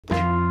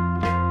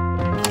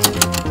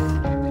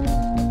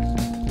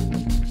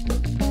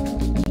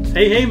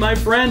Hey, hey, my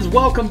friends,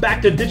 welcome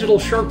back to Digital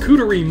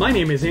Charcuterie. My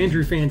name is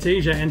Andrew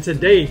Fantasia, and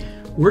today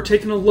we're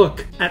taking a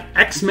look at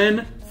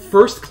X-Men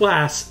First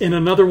Class in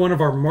another one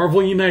of our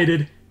Marvel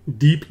United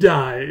deep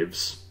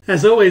dives.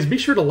 As always, be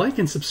sure to like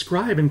and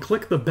subscribe and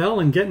click the bell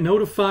and get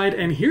notified.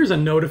 And here's a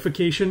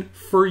notification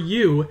for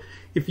you.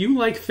 If you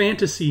like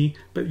fantasy,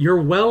 but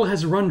your well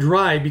has run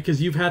dry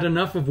because you've had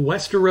enough of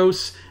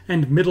Westeros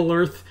and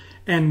Middle-earth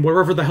and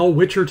wherever the hell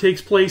Witcher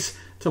takes place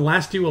to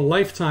last you a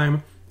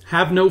lifetime,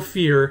 have no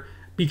fear,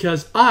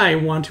 because I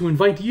want to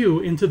invite you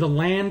into the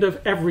land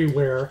of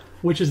everywhere,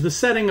 which is the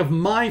setting of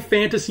my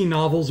fantasy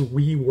novels,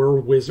 We Were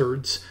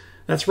Wizards.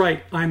 That's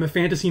right, I'm a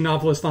fantasy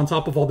novelist on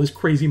top of all this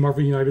crazy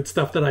Marvel United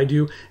stuff that I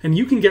do, and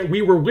you can get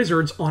We Were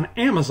Wizards on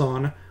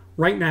Amazon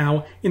right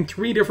now in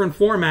 3 different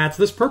formats.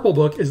 This purple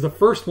book is the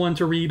first one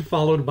to read,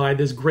 followed by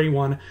this gray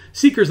one,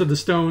 Seekers of the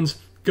Stones,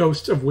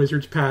 Ghosts of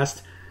Wizards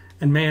Past.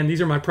 And man,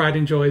 these are my pride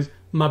and joys,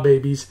 my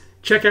babies.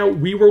 Check out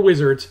We Were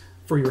Wizards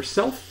for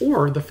yourself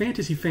or the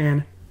fantasy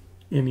fan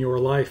in your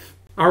life.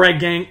 Alright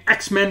gang,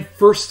 X-Men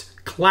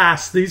First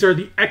Class. These are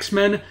the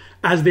X-Men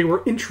as they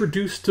were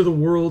introduced to the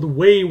world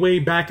way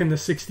back in the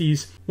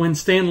 60s when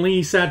Stan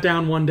Lee sat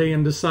down one day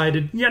and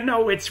decided, you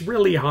know, it's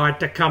really hard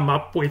to come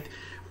up with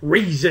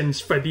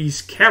reasons for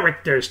these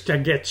characters to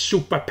get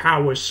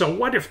superpowers, so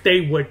what if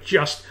they were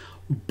just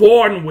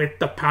born with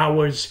the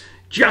powers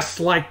just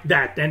like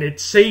that, and it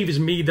saves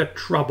me the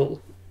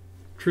trouble.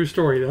 True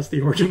story, that's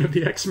the origin of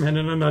the X-Men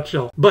in a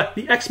nutshell. But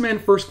the X-Men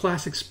First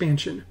Class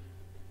expansion,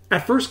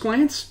 at first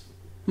glance,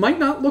 might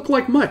not look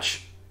like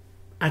much.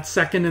 At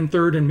second and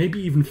third and maybe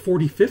even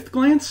 45th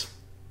glance,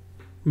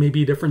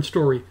 maybe a different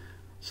story.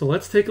 So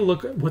let's take a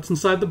look at what's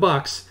inside the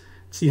box,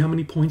 see how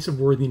many points of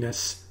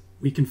worthiness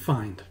we can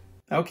find.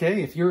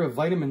 Okay, if you're a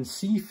vitamin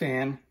C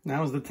fan,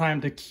 now's the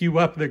time to cue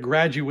up the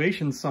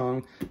graduation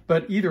song.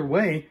 But either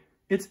way,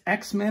 it's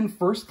X-Men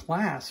First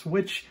Class,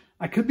 which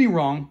I could be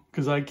wrong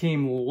because I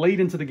came late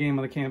into the game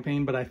of the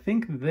campaign, but I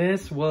think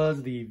this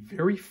was the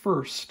very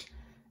first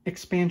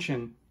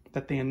expansion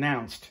that they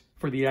announced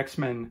for the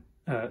X-Men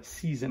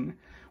season,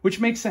 which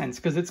makes sense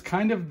because it's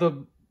kind of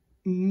the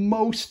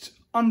most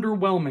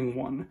underwhelming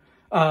one.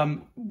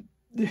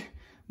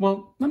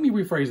 Well, let me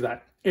rephrase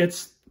that.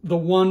 It's the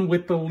one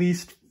with the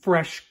least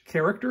fresh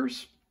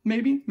characters,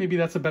 maybe. Maybe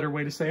that's a better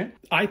way to say it.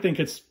 I think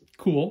it's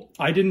cool.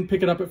 I didn't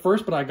pick it up at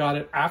first, but I got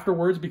it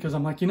afterwards because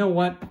I'm like, you know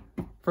what?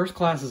 First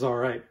Class is all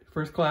right.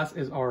 First Class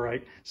is all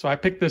right. So I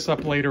picked this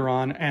up later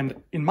on,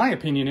 and in my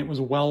opinion, it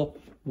was well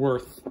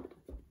worth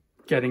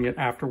getting it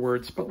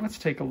afterwards. But let's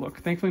take a look.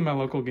 Thankfully, my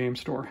local game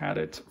store had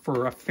it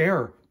for a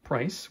fair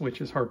price,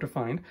 which is hard to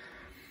find.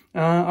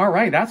 All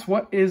right, that's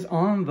what is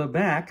on the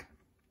back.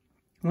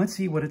 Let's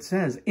see what it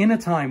says. In a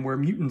time where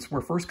mutants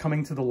were first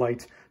coming to the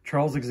light,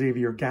 Charles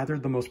Xavier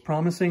gathered the most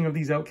promising of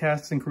these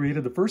outcasts and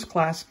created the first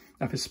class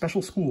of his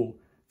special school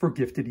for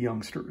gifted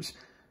youngsters.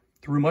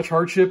 Through much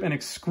hardship and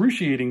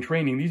excruciating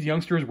training, these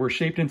youngsters were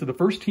shaped into the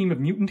first team of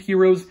mutant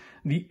heroes,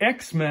 the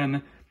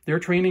X-Men. Their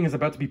training is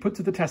about to be put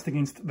to the test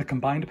against the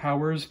combined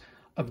powers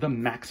of the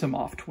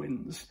Maximoff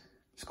twins.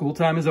 School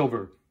time is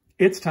over.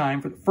 It's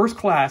time for the first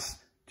class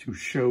to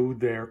show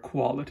their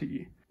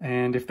quality.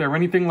 And if they're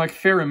anything like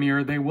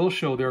Faramir, they will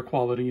show their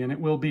quality, and it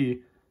will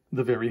be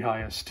the very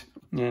highest.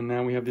 And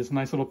now we have this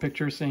nice little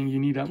picture saying you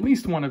need at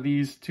least one of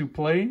these to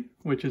play,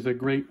 which is a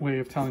great way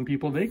of telling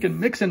people they can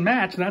mix and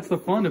match. That's the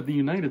fun of the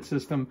United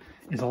system,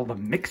 is all the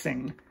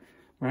mixing,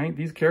 right?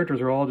 These characters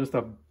are all just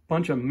a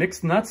bunch of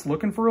mixed nuts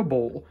looking for a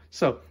bowl.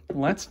 So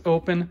let's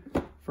open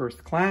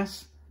First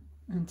Class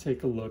and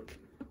take a look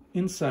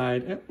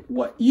inside at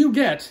what you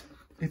get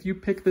if you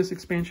pick this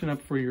expansion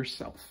up for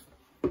yourself.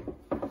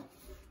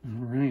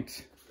 All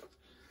right.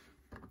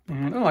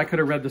 And, oh, I could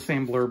have read the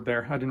same blurb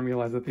there. I didn't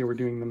realize that they were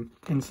doing them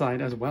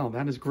inside as well.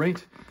 That is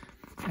great.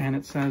 And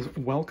it says,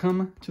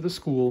 welcome to the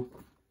school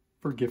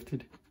for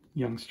gifted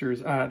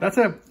youngsters. That's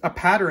a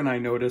pattern I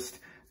noticed,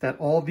 that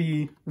all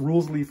the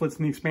rules leaflets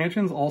in the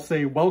expansions all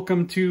say,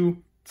 welcome to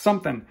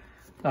something.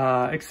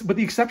 With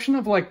the exception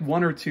of like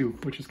 1 or 2,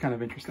 which is kind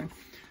of interesting.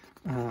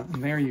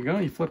 And there you go.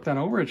 You flip that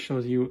over. It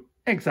shows you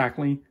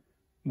exactly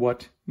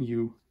what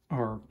you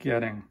are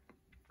getting.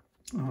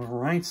 All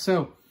right,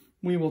 so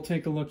we will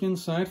take a look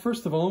inside.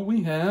 First of all,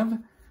 we have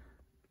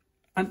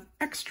an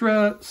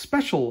extra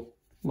special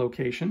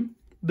location,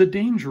 the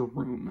Danger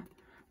Room,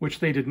 which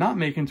they did not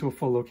make into a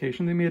full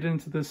location. They made it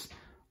into this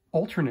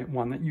alternate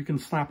one that you can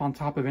slap on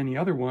top of any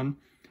other one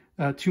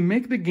to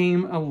make the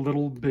game a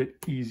little bit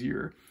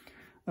easier.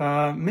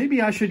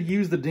 Maybe I should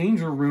use the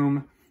Danger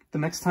Room the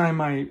next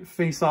time I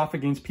face off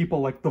against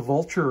people like the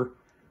Vulture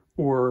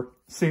or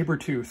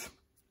Sabretooth.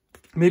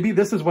 Maybe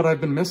this is what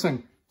I've been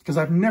missing, because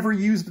I've never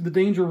used the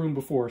Danger Room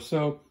before.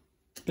 So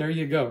there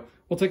you go.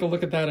 We'll take a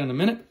look at that in a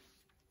minute.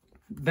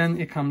 Then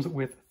it comes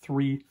with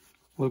 3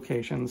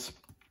 locations,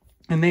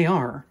 and they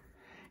are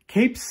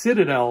Cape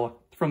Citadel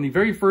from the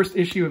very first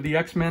issue of the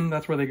X-Men.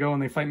 That's where they go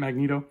and they fight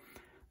Magneto.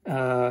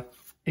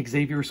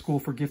 Xavier School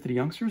for Gifted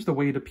Youngsters, the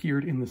way it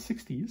appeared in the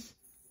 60s.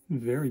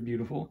 Very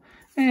beautiful.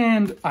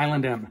 And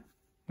Island M,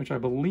 which I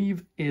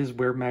believe is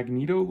where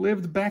Magneto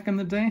lived back in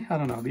the day. I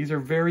don't know. These are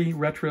very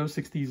retro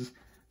 60s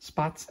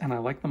spots, and I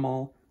like them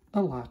all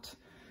a lot.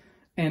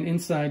 And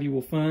inside you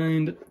will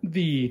find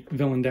the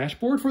villain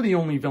dashboard for the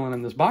only villain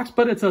in this box,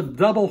 but it's a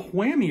double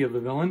whammy of a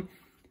villain.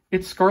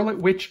 It's Scarlet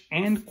Witch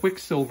and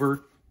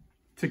Quicksilver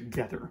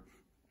together.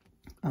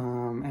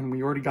 And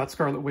we already got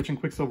Scarlet Witch and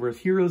Quicksilver as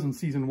heroes in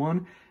Season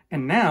 1.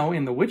 And now,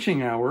 in the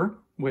Witching Hour,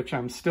 which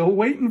I'm still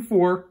waiting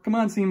for, come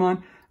on,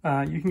 Simon,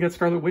 you can get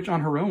Scarlet Witch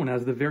on her own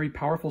as the very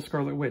powerful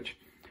Scarlet Witch.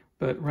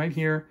 But right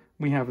here,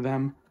 we have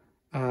them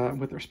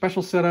with their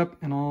special setup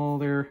and all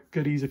their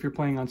goodies if you're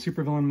playing on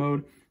supervillain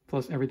mode,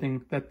 plus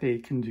everything that they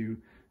can do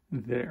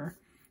there.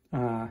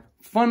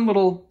 Fun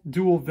little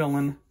dual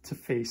villain to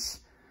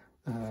face.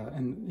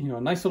 And, you know,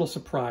 a nice little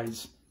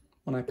surprise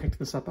when I picked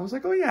this up. I was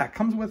like, oh yeah, it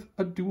comes with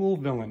a dual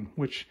villain,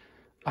 which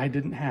I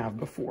didn't have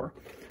before.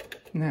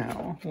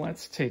 Now,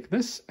 let's take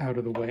this out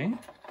of the way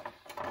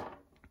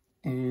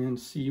and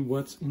see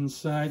what's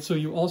inside. So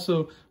you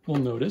also will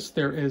notice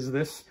there is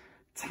this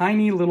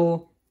tiny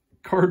little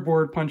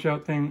cardboard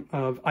punch-out thing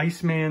of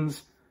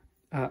Iceman's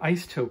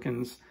ice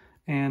tokens.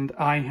 And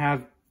I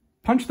have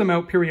punched them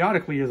out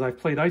periodically as I've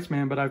played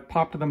Iceman, but I've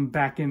popped them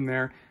back in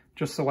there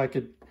just so I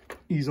could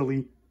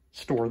easily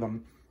store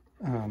them.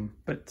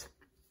 But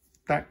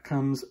that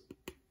comes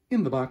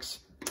in the box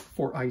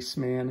for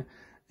Iceman.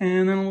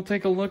 And then we'll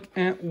take a look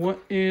at what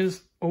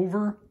is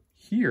over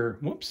here.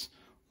 Whoops.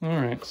 All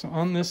right, so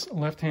on this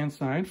left-hand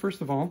side,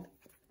 first of all,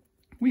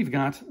 we've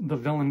got the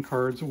villain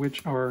cards,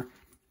 which are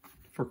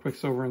for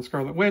Quicksilver and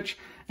Scarlet Witch.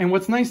 And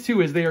what's nice,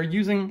 too, is they are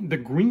using the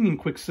green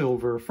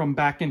Quicksilver from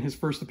back in his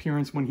first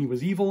appearance when he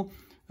was evil.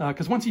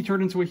 Because once he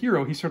turned into a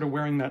hero, he started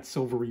wearing that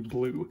silvery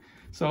blue.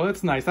 So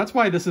that's nice. That's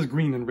why this is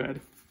green and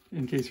red,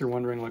 in case you're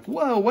wondering, like,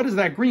 whoa, what is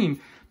that green?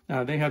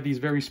 They have these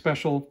very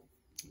special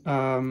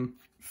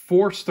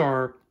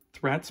 4-star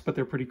threats, but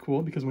they're pretty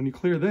cool because when you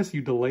clear this,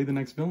 you delay the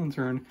next villain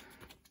turn.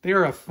 They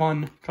are a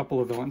fun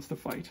couple of villains to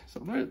fight.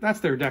 So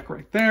that's their deck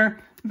right there.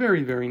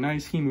 Very, very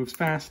nice. He moves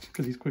fast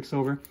because he's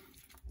Quicksilver.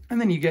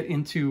 And then you get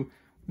into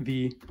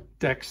the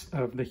decks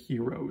of the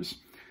heroes.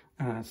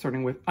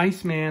 Starting with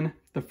Iceman,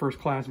 the first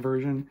class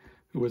version,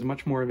 who was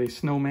much more of a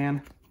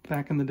snowman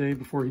back in the day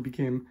before he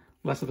became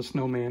less of a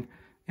snowman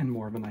and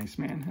more of an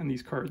Iceman. And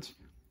these cards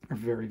are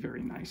very,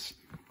 very nice.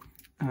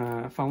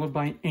 Followed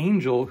by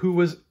Angel, who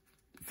was,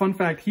 fun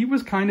fact, he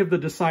was kind of the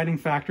deciding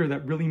factor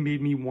that really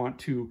made me want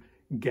to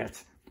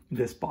get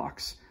this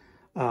box.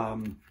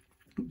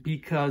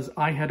 Because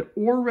I had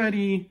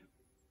already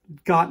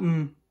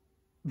gotten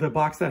the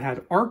box that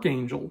had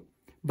Archangel,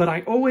 but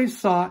I always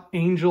saw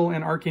Angel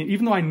and Archangel,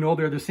 even though I know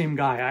they're the same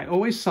guy, I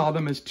always saw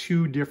them as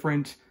two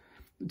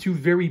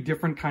very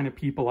different kind of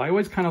people. I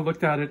always kind of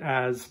looked at it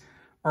as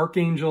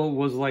Archangel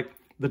was like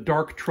the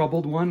dark,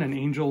 troubled one, and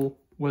Angel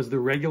was the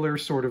regular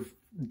sort of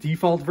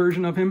default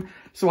version of him.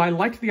 So I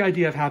liked the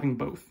idea of having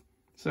both.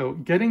 So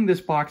getting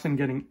this box and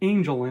getting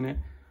Angel in it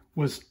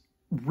was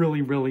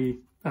really, really,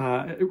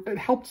 it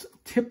helped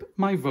tip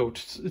my vote,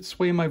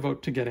 sway my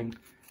vote to getting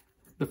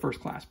the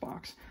first class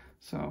box.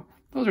 So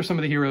those are some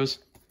of the heroes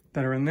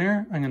that are in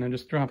there. I'm going to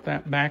just drop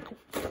that back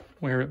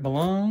where it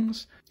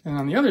belongs. And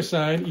on the other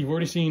side, you've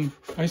already seen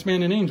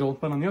Iceman and Angel,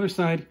 but on the other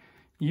side,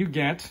 you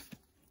get,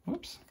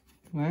 whoops,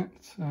 that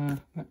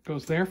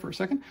goes there for a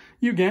second.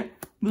 You get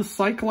the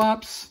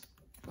Cyclops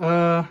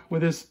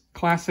with his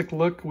classic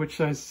look, which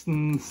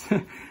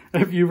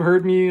if you've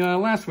heard me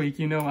last week,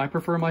 you know I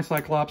prefer my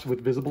Cyclops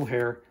with visible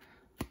hair.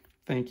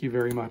 Thank you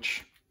very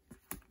much.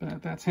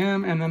 But that's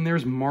him. And then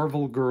there's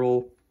Marvel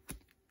Girl,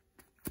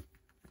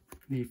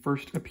 the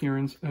first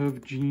appearance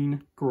of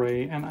Jean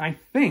Grey. And I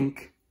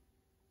think,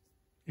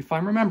 if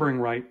I'm remembering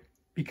right,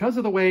 because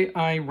of the way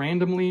I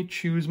randomly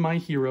choose my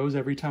heroes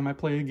every time I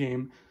play a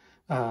game,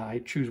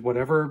 I choose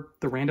whatever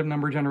the random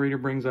number generator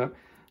brings up.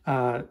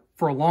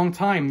 For a long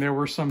time, there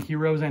were some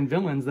heroes and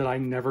villains that I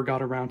never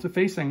got around to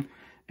facing.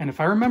 And if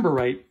I remember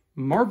right,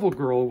 Marvel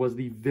Girl was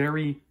the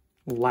very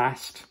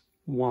last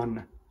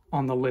one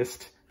on the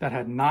list that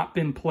had not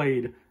been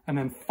played. And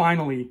then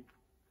finally,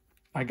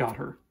 I got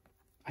her.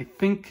 I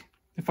think,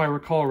 if I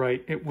recall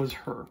right, it was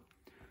her.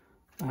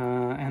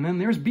 And then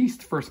there's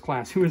Beast First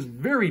Class, who is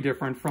very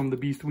different from the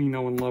Beast we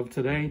know and love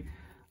today.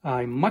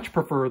 I much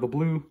prefer the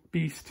blue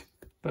Beast,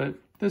 but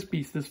this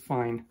Beast is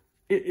fine.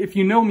 If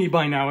you know me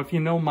by now, if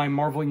you know my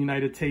Marvel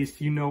United taste,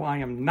 you know I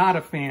am not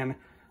a fan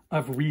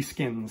of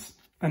reskins.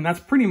 And that's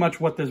pretty much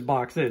what this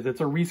box is.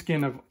 It's a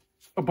reskin of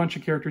a bunch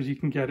of characters you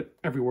can get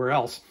everywhere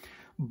else.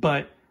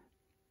 But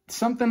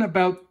something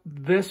about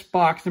this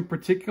box in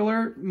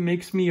particular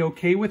makes me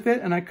okay with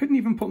it, and I couldn't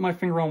even put my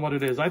finger on what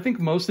it is. I think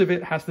most of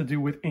it has to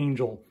do with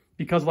Angel,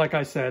 because like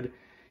I said,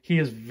 he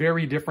is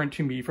very different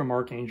to me from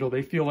Archangel.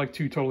 They feel like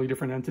two totally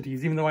different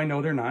entities, even though I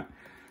know they're not.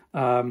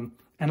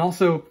 And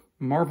also,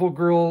 Marvel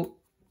Girl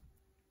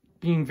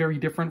being very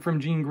different from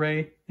Jean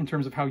Grey in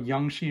terms of how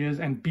young she is,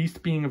 and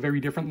Beast being a very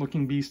different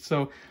looking Beast.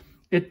 So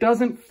it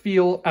doesn't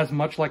feel as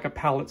much like a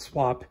palette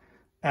swap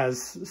as,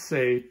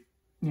 say,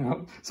 you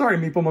know, sorry,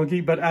 Maple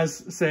Monkey, but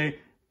as, say,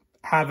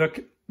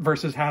 Havoc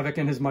versus Havoc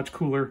in his much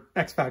cooler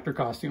X Factor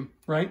costume,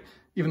 right?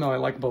 Even though I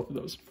like both of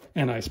those.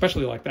 And I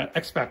especially like that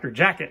X Factor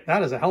jacket.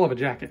 That is a hell of a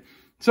jacket.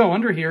 So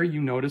under here,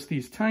 you notice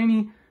these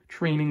tiny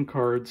training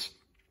cards.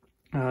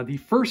 The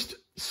first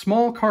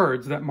small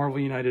cards that Marvel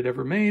United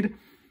ever made.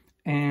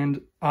 And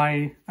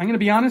I'm going to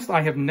be honest,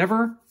 I have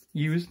never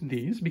used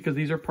these because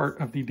these are part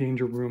of the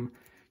Danger Room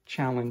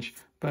challenge.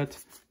 But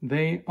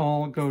they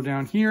all go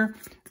down here.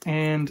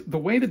 And the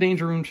way the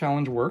Danger Room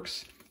challenge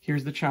works,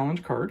 here's the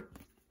challenge card.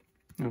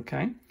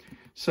 Okay,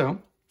 so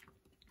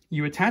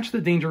you attach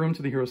the Danger Room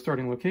to the hero's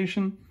starting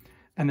location,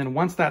 and then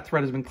once that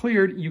threat has been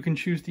cleared, you can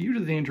choose to use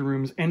the Danger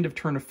Room's end of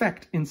turn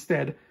effect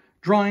instead,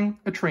 drawing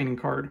a training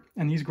card.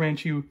 And these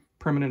grant you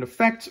permanent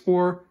effects,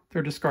 or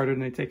they're discarded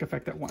and they take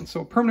effect at once.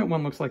 So a permanent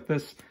one looks like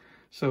this.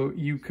 So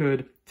you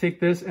could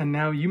take this, and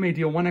now you may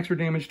deal 1 extra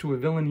damage to a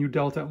villain you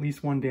dealt at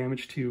least 1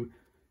 damage to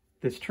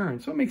this turn.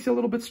 So it makes you a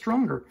little bit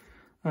stronger.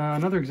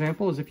 Another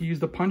example is if you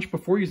use the punch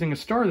before using a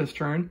star this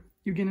turn,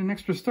 you get an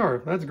extra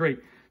star. That's great.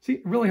 See,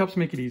 it really helps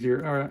make it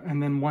easier.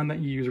 And then one that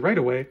you use right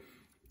away,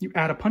 you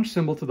add a punch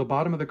symbol to the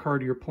bottom of the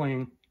card you're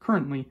playing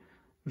currently,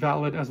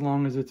 valid as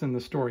long as it's in the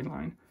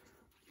storyline.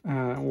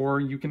 Or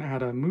you can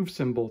add a move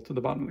symbol to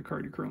the bottom of the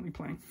card you're currently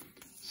playing.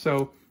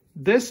 So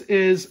this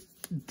is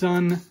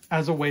done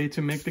as a way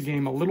to make the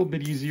game a little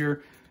bit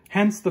easier.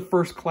 Hence the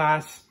first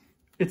class.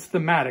 It's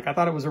thematic. I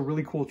thought it was a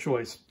really cool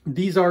choice.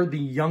 These are the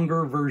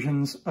younger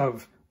versions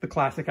of the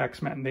classic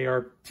X-Men. They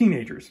are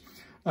teenagers.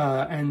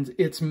 And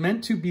it's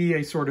meant to be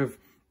a sort of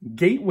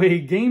gateway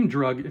game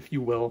drug, if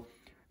you will,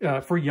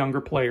 for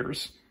younger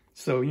players.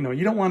 So, you know,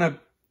 you don't want to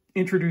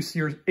introduce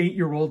your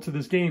 8-year-old to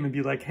this game and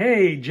be like,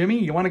 hey,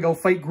 Jimmy, you want to go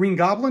fight Green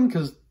Goblin?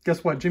 Because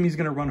guess what? Jimmy's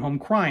going to run home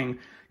crying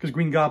because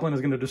Green Goblin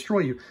is going to destroy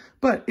you.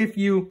 But if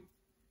you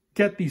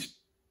get these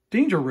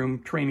Danger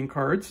Room training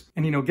cards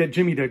and, you know, get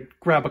Jimmy to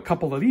grab a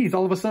couple of these,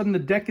 all of a sudden the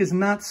deck is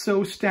not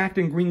so stacked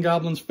in Green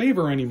Goblin's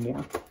favor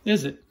anymore,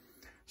 is it?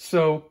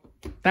 So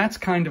that's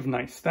kind of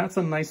nice. That's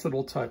a nice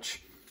little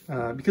touch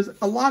because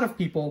a lot of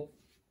people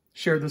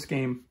share this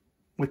game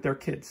with their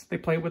kids. They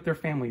play it with their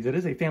families. It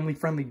is a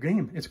family-friendly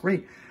game. It's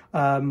great.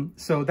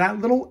 So that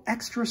little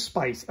extra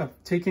spice of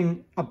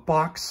taking a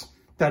box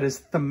that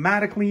is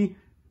thematically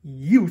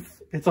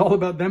youth, it's all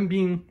about them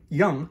being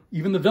young,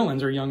 even the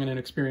villains are young and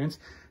inexperienced,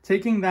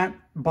 taking that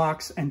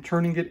box and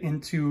turning it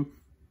into,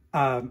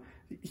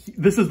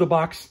 this is the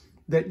box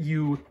that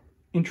you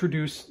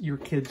introduce your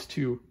kids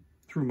to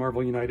through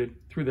Marvel United,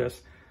 through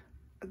this.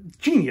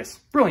 Genius.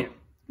 Brilliant.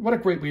 What a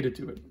great way to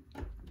do it.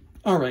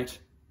 All right.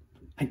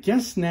 I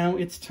guess now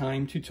it's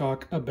time to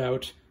talk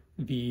about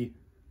the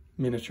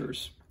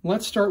miniatures.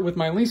 Let's start with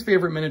my least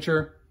favorite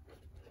miniature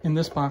in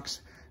this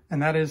box,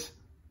 and that is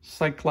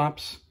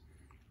Cyclops.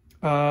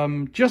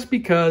 Just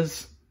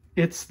because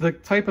it's the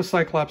type of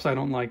Cyclops I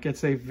don't like.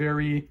 It's a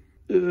very,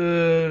 I'm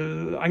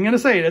going to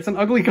say it, it's an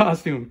ugly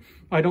costume.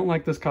 I don't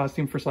like this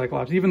costume for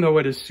Cyclops, even though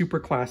it is super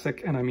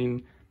classic. And I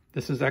mean,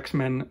 this is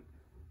X-Men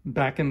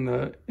back in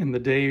the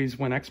days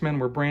when X-Men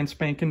were brand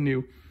spanking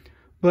new.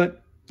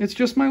 But it's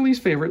just my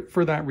least favorite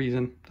for that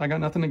reason. I got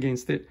nothing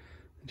against it.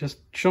 Just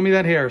show me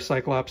that hair,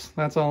 Cyclops.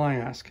 That's all I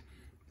ask.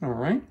 All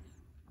right.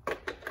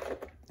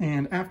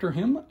 And after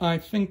him, I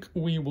think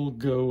we will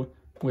go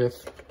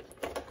with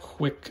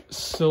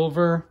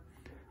Quicksilver.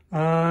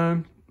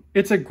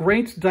 It's a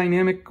great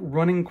dynamic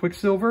running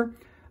Quicksilver.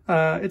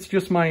 It's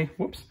just my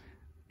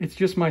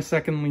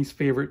second least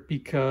favorite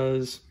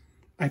because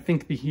I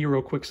think the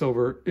hero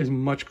Quicksilver is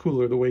much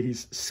cooler the way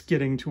he's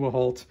skidding to a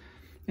halt.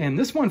 And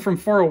this one from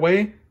far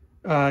away,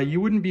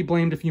 you wouldn't be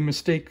blamed if you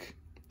mistake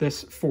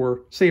this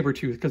for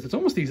Sabretooth because it's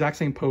almost the exact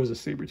same pose as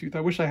Sabretooth.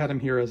 I wish I had him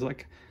here as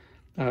like,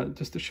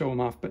 just to show him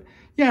off. But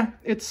yeah,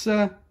 it's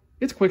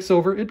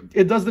Quicksilver.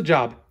 It does the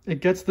job. It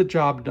gets the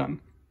job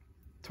done.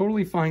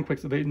 Totally fine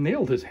Quicksilver. They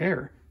nailed his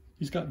hair.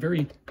 He's got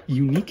very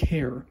unique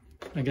hair.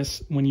 I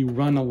guess when you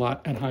run a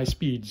lot at high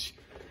speeds,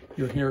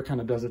 your hair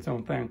kind of does its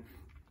own thing.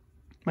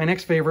 My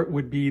next favorite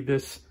would be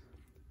this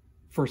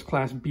First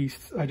Class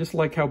Beast. I just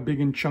like how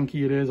big and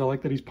chunky it is. I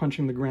like that he's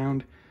punching the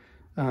ground.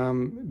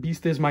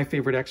 Beast is my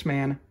favorite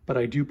X-Man, but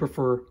I do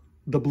prefer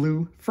the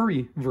blue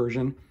furry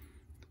version.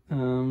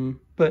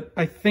 But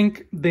I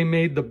think they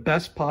made the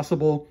best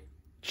possible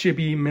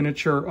chibi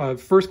miniature of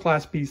First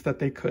Class Beast that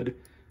they could.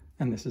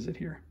 And this is it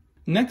here.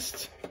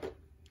 Next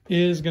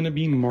is going to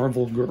be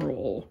Marvel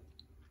Girl.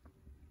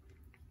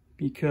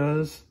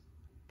 Because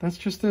that's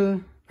just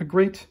a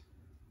great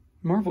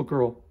Marvel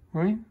Girl,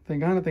 right? They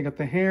got it. They got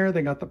the hair.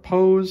 They got the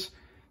pose.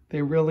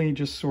 They really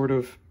just sort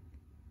of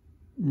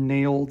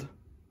nailed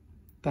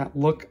that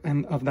look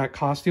and of that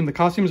costume. The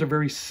costumes are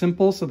very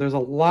simple, so there's a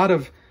lot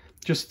of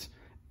just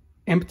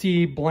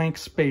empty blank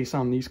space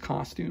on these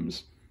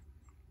costumes,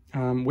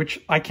 which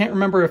I can't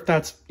remember if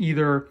that's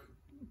either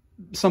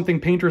something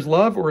painters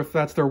love or if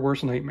that's their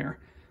worst nightmare.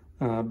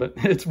 But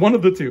it's one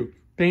of the two.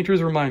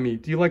 Painters, remind me,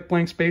 do you like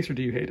blank space or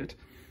do you hate it?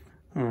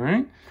 All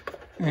right.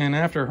 And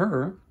after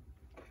her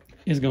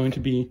is going to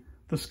be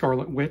the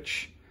Scarlet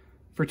Witch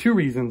for 2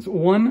 reasons.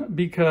 One,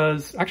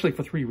 because, actually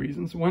for 3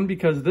 reasons. One,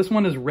 because this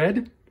one is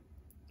red,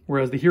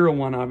 whereas the hero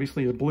one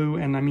obviously is blue.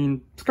 And I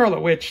mean,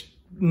 Scarlet Witch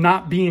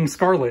not being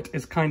scarlet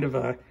is kind of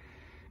a,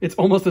 it's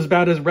almost as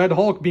bad as Red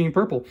Hulk being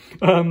purple.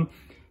 The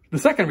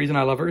second reason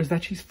I love her is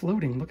that she's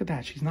floating. Look at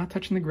that. She's not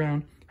touching the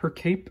ground. Her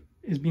cape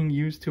is being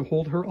used to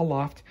hold her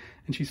aloft,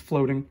 and she's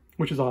floating,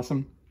 which is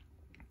awesome.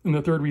 And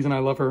the third reason I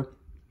love her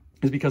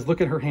is because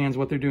look at her hands,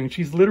 what they're doing.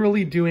 She's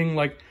literally doing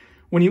like,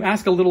 when you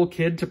ask a little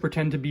kid to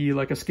pretend to be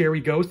like a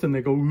scary ghost and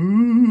they go,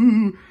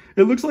 ooh,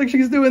 it looks like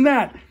she's doing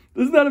that.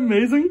 Isn't that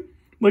amazing?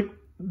 Like,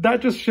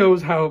 that just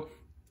shows how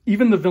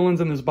even the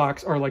villains in this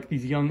box are like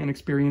these young,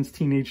 inexperienced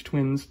teenage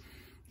twins.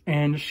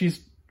 And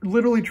she's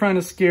literally trying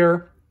to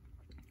scare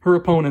her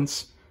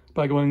opponents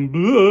by going,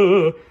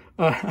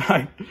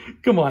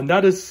 come on,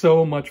 that is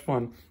so much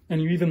fun.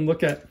 And you even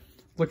look at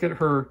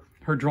her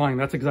drawing.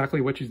 That's exactly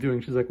what she's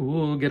doing. She's like,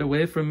 ooh, get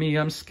away from me.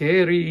 I'm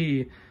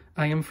scary.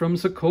 I am from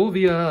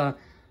Sokovia.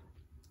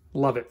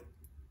 Love it.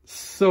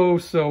 So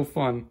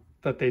fun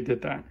that they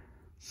did that.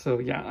 So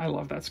yeah, I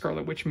love that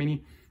Scarlet Witch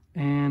mini.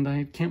 And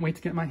I can't wait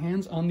to get my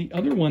hands on the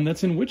other one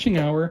that's in Witching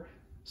Hour.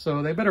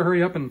 So they better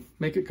hurry up and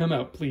make it come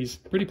out, please.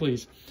 Pretty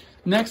please.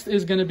 Next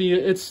is going to be,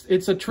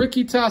 it's a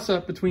tricky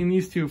toss-up between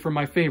these two for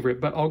my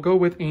favorite, but I'll go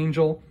with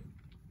Angel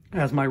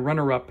as my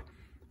runner-up.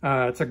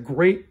 It's a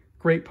great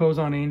pose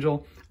on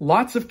Angel.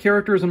 Lots of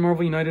characters in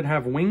Marvel United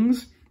have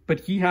wings, but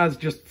he has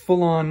just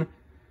full-on,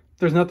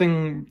 there's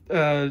nothing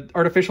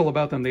artificial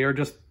about them. They are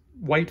just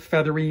white,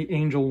 feathery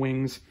angel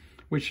wings,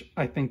 which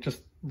I think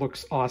just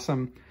looks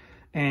awesome.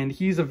 And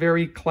he's a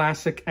very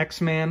classic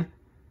X-Man.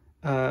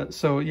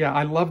 So yeah,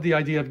 I love the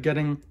idea of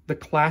getting the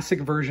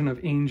classic version of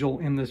Angel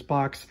in this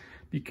box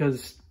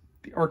because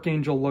the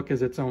Archangel look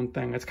is its own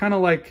thing. It's kind of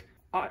like,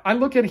 I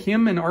look at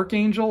him and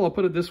Archangel, I'll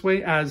put it this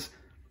way, as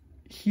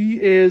he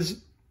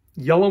is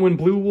yellow and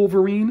blue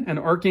Wolverine and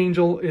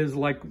Archangel is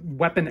like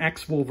Weapon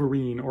X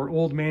Wolverine or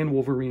Old Man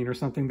Wolverine or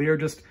something. They are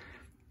just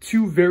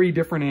two very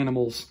different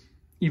animals,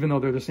 even though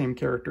they're the same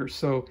characters.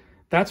 So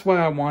that's why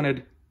I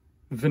wanted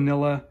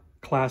vanilla,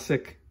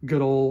 classic,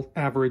 good old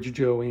average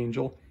Joe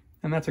Angel.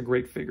 And that's a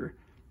great figure.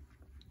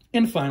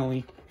 And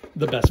finally,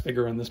 the best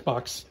figure in this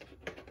box,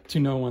 to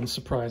no one's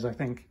surprise, I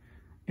think,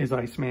 is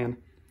Iceman.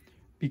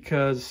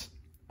 Because,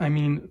 I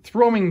mean,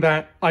 throwing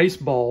that ice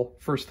ball,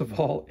 first of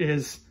all,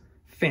 is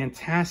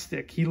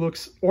fantastic. He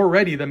looks,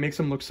 already that makes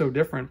him look so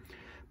different.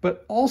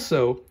 But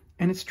also,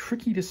 and it's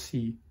tricky to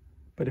see,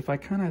 but if I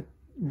kind of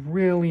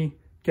really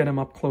get him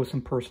up close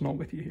and personal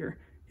with you here,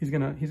 he's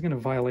gonna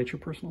violate your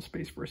personal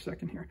space for a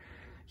second here.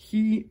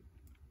 He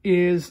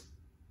is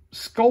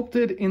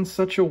sculpted in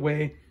such a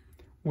way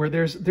where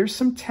there's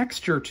some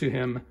texture to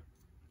him.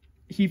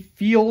 He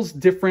feels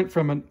different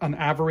from an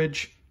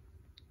average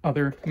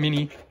other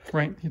mini,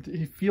 right?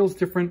 He feels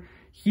different.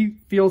 He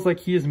feels like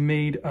he is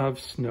made of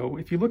snow.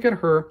 If you look at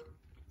her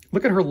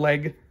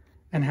leg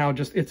and how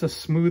just it's a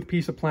smooth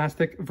piece of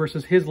plastic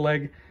versus his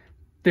leg,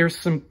 there's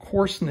some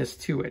coarseness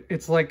to it.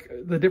 It's like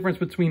the difference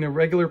between a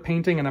regular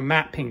painting and a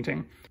matte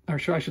painting. Or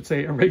I should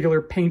say a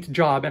regular paint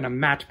job and a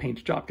matte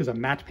paint job, because a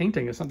matte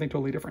painting is something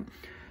totally different.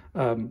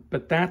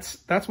 But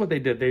that's what they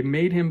did. They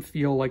made him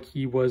feel like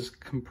he was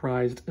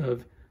comprised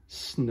of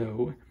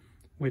snow,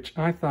 which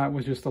I thought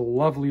was just a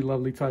lovely,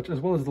 lovely touch, as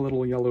well as the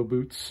little yellow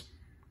boots.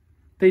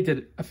 They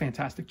did a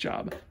fantastic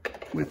job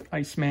with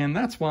Iceman.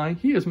 That's why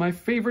he is my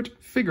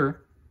favorite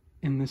figure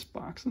in this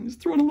box. And he's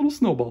throwing a little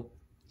snowball.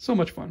 So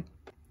much fun.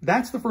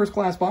 That's the first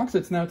class box.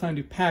 It's now time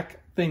to pack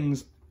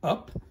things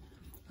up.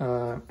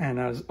 And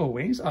as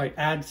always, I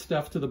add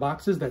stuff to the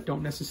boxes that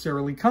don't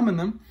necessarily come in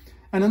them.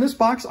 And in this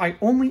box, I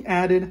only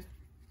added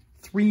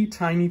 3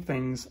 tiny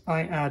things.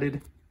 I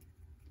added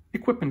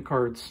equipment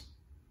cards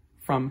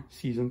from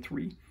Season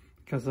 3.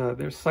 Because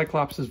there's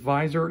Cyclops'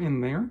 visor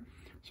in there.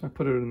 So I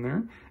put it in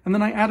there. And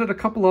then I added a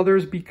couple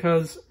others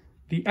because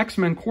the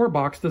X-Men core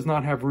box does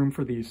not have room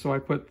for these. So I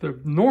put the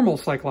normal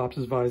Cyclops'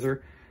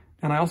 visor.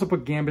 And I also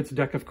put Gambit's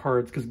deck of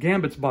cards because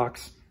Gambit's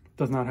box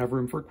does not have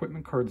room for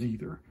equipment cards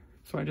either.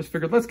 So I just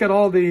figured, let's get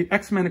all the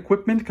X-Men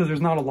equipment because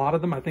there's not a lot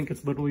of them. I think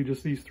it's literally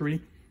just these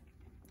 3.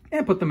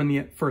 And put them in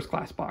the first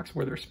class box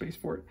where there's space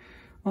for it.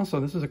 Also,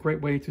 this is a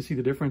great way to see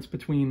the difference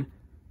between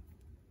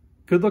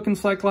good-looking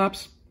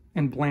Cyclops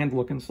and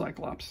bland-looking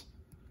Cyclops.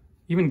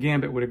 Even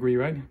Gambit would agree,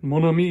 right?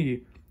 Mon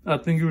ami, I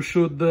think you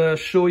should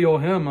show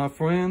your hair, my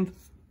friend.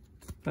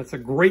 That's a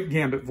great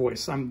Gambit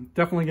voice. I'm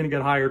definitely going to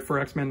get hired for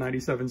X-Men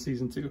 97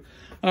 Season 2.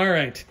 All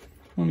right,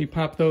 let me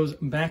pop those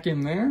back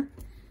in there.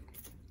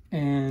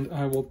 And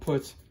I will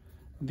put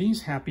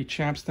these happy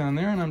chaps down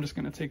there, and I'm just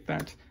going to take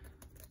that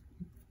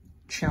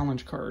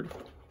challenge card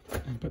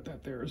and put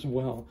that there as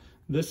well.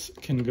 This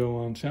can go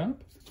on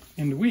top.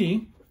 And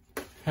we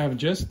have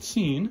just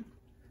seen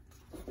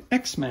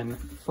X-Men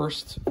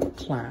First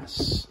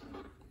Class.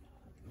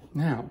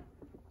 Now,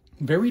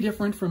 very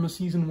different from a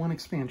Season 1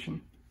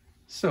 expansion.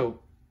 So,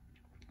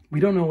 we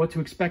don't know what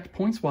to expect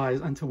points-wise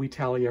until we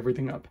tally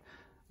everything up.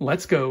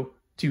 Let's go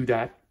do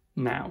that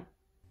now.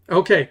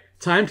 Okay,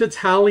 time to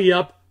tally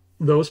up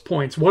those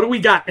points. What do we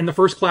got in the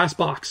first class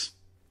box?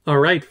 All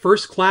right,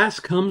 first class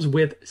comes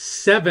with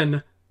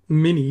 7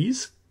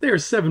 minis.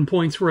 There's 7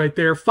 points right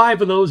there.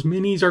 5 of those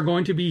minis are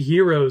going to be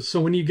heroes.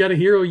 So when you get a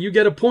hero, you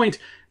get a point.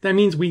 That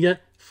means we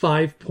get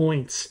 5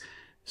 points.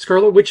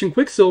 Scarlet Witch and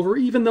Quicksilver,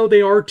 even though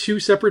they are 2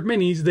 separate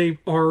minis, they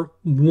are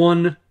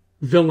 1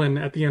 villain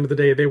at the end of the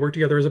day. They work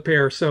together as a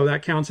pair. So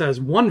that counts as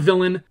 1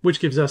 villain, which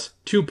gives us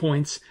 2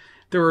 points.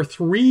 There are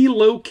 3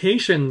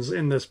 locations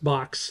in this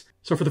box.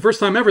 So for the first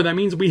time ever, that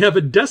means we have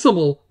a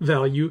decimal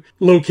value.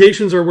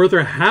 Locations are worth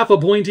half a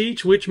point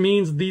each, which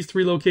means these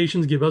 3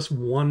 locations give us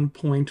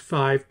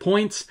 1.5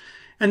 points.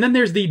 And then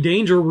there's the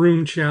Danger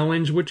Room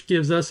Challenge, which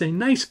gives us a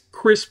nice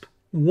crisp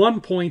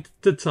 1 point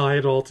to tie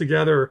it all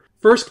together.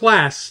 First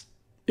class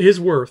is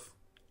worth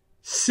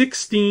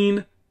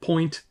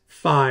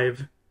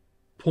 16.5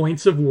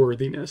 points of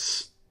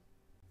worthiness.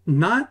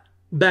 Not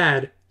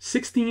bad.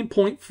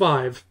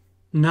 16.5.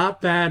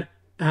 Not bad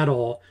at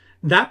all.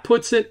 That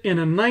puts it in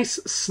a nice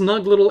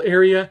snug little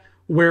area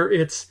where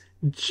it's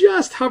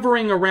just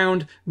hovering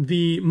around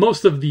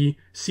most of the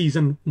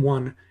Season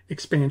 1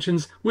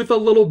 expansions with a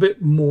little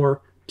bit more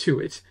to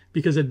it,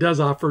 because it does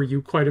offer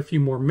you quite a few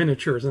more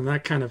miniatures, and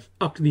that kind of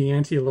upped the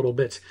ante a little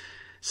bit.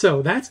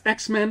 So that's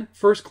X-Men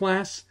First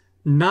Class.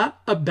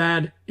 Not a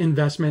bad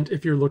investment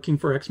if you're looking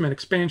for X-Men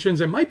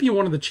expansions. It might be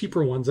one of the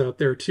cheaper ones out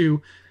there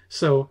too,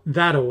 so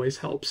that always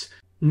helps.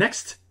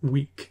 Next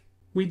week,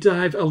 we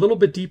dive a little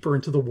bit deeper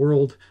into the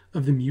world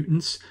of the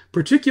mutants,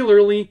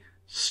 particularly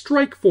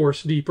Strike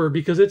Force deeper,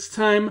 because it's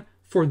time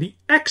for the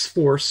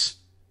X-Force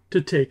to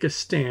take a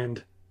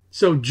stand.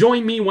 So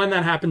join me when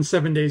that happens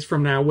 7 days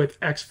from now with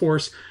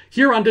X-Force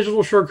here on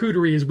Digital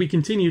Charcuterie as we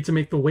continue to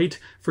make the wait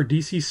for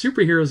DC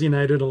Superheroes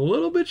United a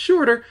little bit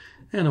shorter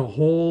and a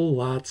whole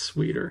lot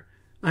sweeter.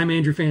 I'm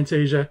Andrew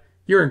Fantasia.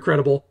 You're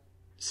incredible.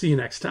 See you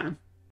next time.